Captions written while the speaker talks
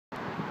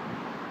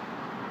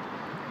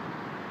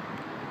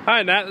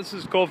Hi Nat, this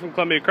is Cole from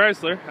Columbia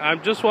Chrysler. I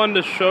just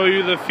wanted to show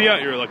you the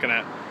Fiat you're looking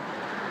at.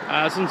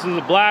 Since it's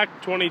a black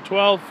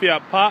 2012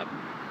 Fiat Pop.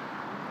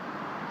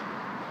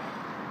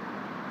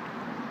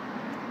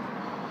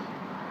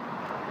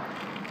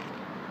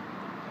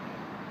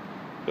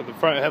 Got the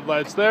front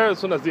headlights there.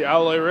 This one has the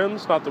alloy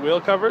rims, not the wheel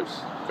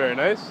covers. Very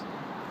nice.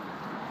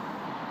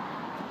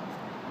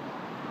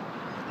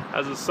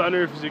 Has a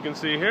sunroof, as you can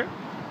see here.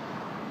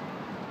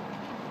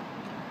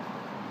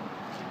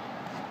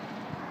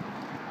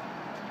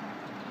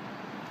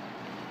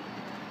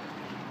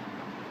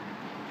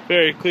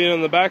 Very clean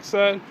on the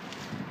backside.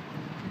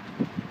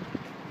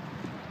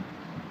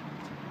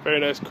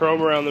 Very nice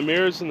chrome around the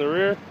mirrors in the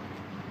rear.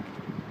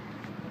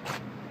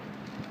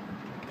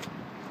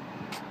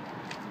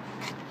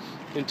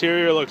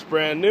 Interior looks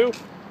brand new.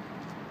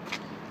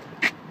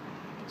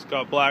 It's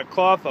got black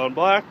cloth on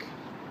black.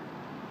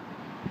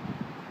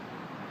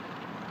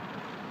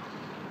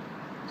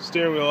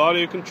 Steering wheel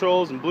audio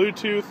controls and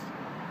Bluetooth.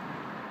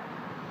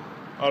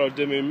 Auto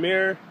dimming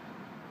mirror.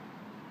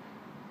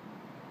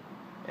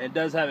 And it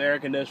does have air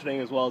conditioning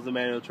as well as the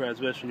manual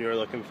transmission you were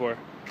looking for.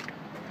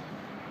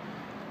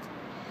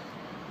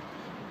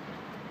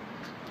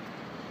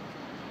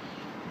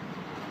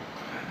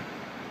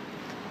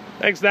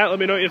 Thanks, Nat. Let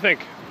me know what you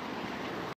think.